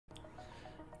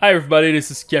Hi everybody,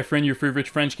 this is Kefren, your favorite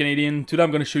French Canadian. Today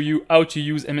I'm going to show you how to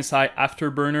use Msi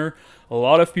Afterburner. A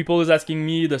lot of people is asking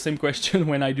me the same question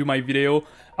when I do my video.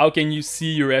 How can you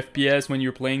see your FPS when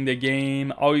you're playing the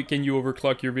game? How can you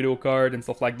overclock your video card and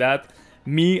stuff like that?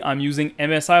 Me, I'm using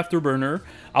Msi Afterburner.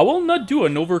 I will not do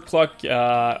an overclocking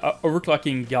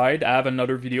guide. I have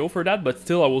another video for that, but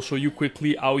still I will show you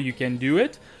quickly how you can do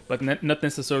it, but not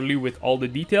necessarily with all the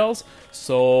details.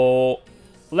 So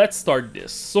let's start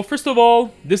this. So first of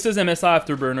all, this is Msi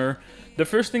Afterburner. The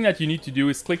first thing that you need to do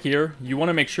is click here. You want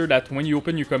to make sure that when you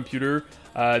open your computer,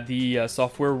 the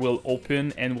software will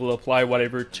open and will apply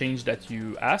whatever change that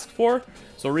you ask for.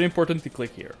 So really important to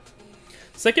click here.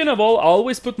 Second of all, I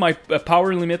always put my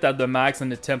power limit at the max and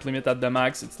the temp limit at the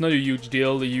max. It's not a huge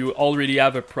deal. You already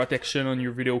have a protection on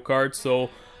your video card, so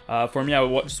for me,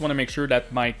 I just want to make sure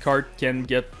that my card can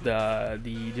get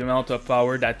the amount of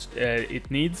power that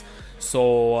it needs.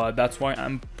 So that's why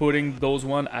I'm putting those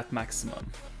one at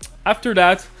maximum. After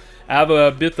that, I have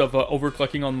a bit of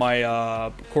overclocking on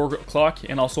my core clock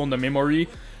and also on the memory.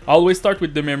 I always start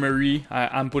with the memory.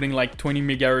 I'm putting like 20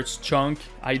 MHz chunk.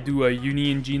 I do a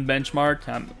uni engine benchmark.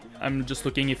 I'm just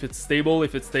looking if it's stable.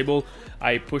 If it's stable,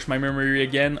 I push my memory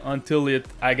again until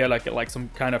I get like some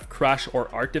kind of crash or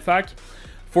artifact.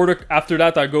 After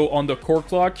that, I go on the core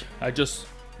clock. I just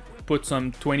put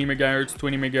some 20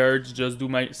 MHz, just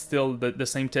do still the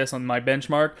same test on my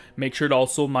benchmark. Make sure that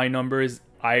also my number is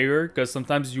higher, because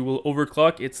sometimes you will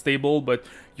overclock, it's stable, but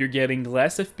you're getting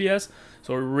less FPS.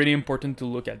 So really important to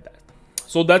look at that.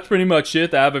 So that's pretty much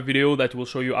it. I have a video that will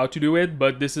show you how to do it,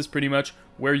 but this is pretty much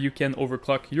where you can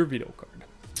overclock your video card.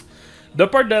 The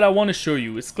part that I want to show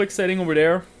you is click setting over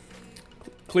there.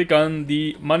 Click on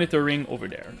the monitoring over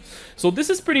there. So this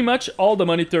is pretty much all the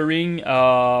monitoring,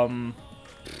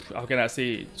 how can I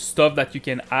say, stuff that you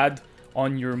can add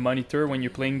on your monitor when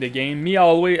you're playing the game. Me,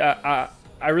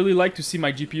 I really like to see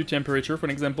my GPU temperature, for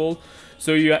example.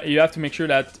 So you have to make sure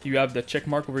that you have the check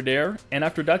mark over there, and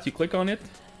after that you click on it.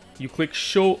 You click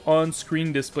show on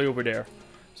screen display over there.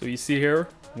 So you see here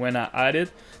when I add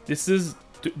it, this is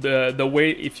the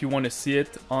way if you want to see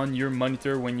it on your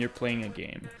monitor when you're playing a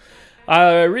game.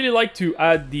 I really like to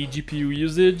add the GPU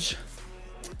usage,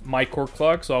 my core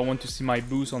clock, so I want to see my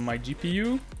boost on my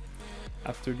GPU.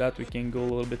 After that we can go a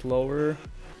little bit lower.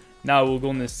 Now we'll go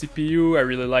on the CPU. I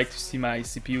really like to see my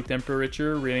CPU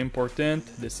temperature, really important.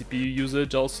 The CPU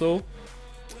usage also.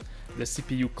 The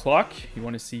CPU clock, you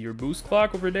want to see your boost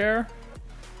clock over there.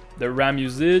 The RAM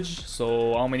usage,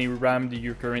 so how many RAM do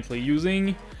you currently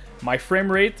using. My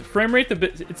frame rate,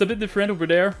 it's a bit different over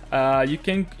there. You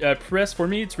can press, for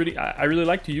me, I really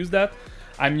like to use that.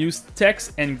 I'm used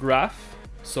text and graph,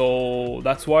 so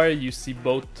that's why you see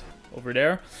both over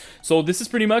there. So this is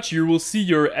pretty much, you will see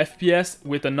your FPS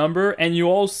with a number, and you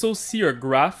also see a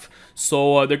graph.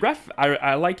 So the graph,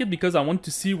 I like it because I want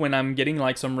to see when I'm getting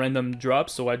like some random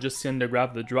drops, so I just see in the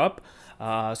graph the drop.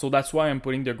 So that's why I'm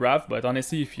putting the graph, but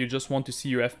honestly, if you just want to see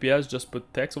your FPS, just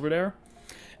put text over there.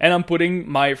 And I'm putting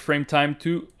my frame time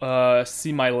to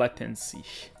see my latency.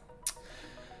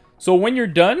 So when you're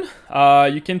done,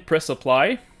 you can press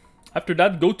apply. After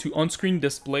that, go to on-screen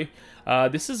display.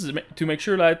 This is to make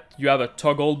sure that you have a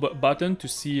toggle button to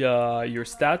see your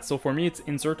stats. So for me, it's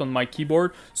insert on my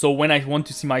keyboard. So when I want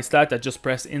to see my stat, I just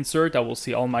press insert. I will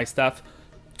see all my stuff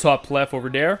top left over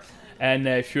there. And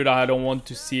if I don't want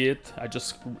to see it, I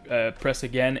just press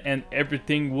again and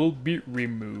everything will be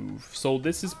removed. So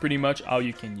this is pretty much how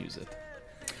you can use it.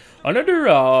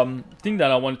 Another thing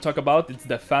that I want to talk about is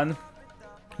the fan.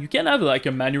 You can have like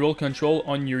a manual control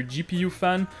on your GPU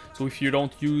fan. So if you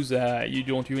don't use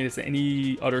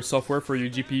any other software for your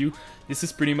GPU, this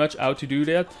is pretty much how to do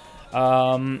that.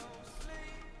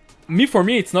 For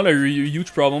me, it's not a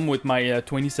huge problem with my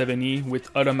 2070 with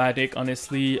automatic.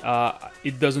 Honestly,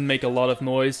 it doesn't make a lot of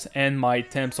noise and my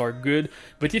temps are good.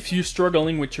 But if you're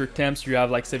struggling with your temps, you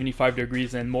have like 75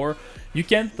 degrees and more, you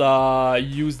can't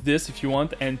use this if you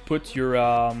want and put your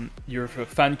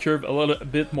fan curve a little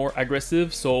bit more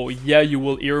aggressive. So yeah, you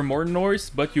will hear more noise,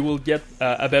 but you will get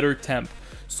a better temp.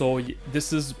 So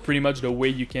this is pretty much the way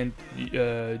you can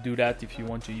do that if you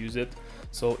want to use it.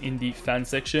 So in the fan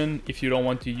section, if you don't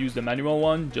want to use the manual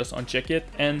one, just uncheck it,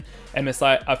 and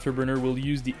Msi Afterburner will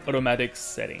use the automatic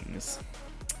settings.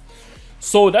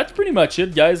 So that's pretty much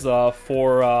it, guys,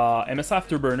 for Msi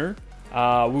Afterburner.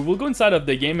 We will go inside of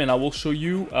the game and I will show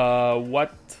you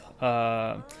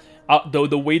the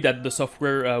way that the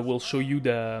software will show you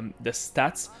the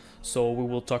stats. So we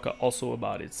will talk also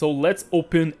about it. So let's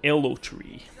open Halo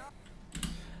 3.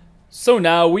 So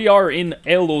now we are in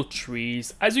Halo 3.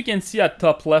 As you can see at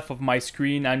top left of my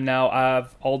screen, I now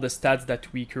have all the stats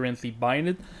that we currently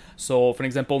bind. So for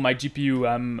example, my GPU,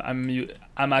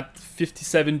 I'm at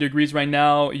 57 degrees right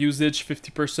now, usage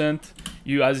 50%.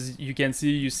 As you can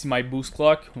see, you see my boost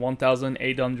clock,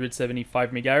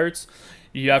 1875 megahertz.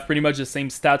 You have pretty much the same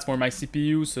stats for my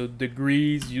CPU, so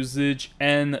degrees, usage,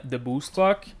 and the boost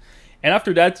clock. And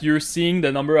after that, you're seeing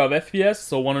the number of FPS,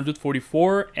 so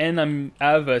 144, and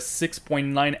I have a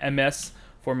 6.9 ms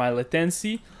for my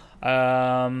latency.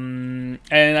 And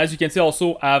as you can see,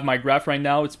 also I have my graph right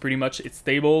now. It's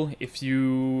stable. If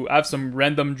you have some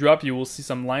random drop, you will see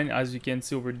some line, as you can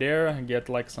see over there. I get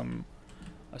like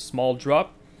a small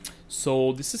drop.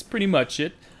 So this is pretty much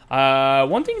it.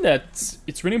 One thing that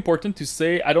it's really important to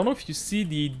say, I don't know if you see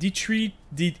the D3,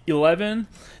 D11,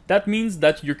 that means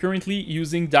that you're currently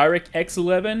using DirectX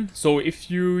 11. So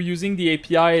if you're using the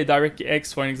API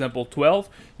DirectX, for example, 12,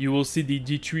 you will see the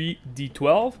D3,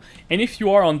 D12. And if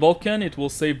you are on Vulkan, it will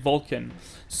say Vulkan.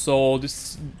 So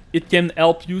it can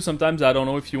help you sometimes. I don't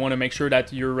know if you want to make sure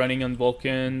that you're running on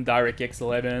Vulkan, DirectX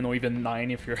 11, or even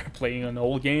 9 if you're playing an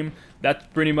old game. That's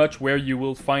pretty much where you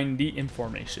will find the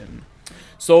information.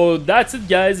 So that's it,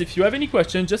 guys. If you have any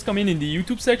questions, just come in the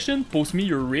YouTube section, post me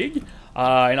your rig,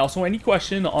 and also any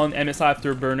question on Msi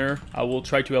Afterburner. I will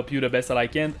try to help you the best that I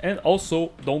can. And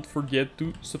also, don't forget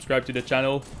to subscribe to the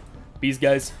channel. Peace,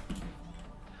 guys.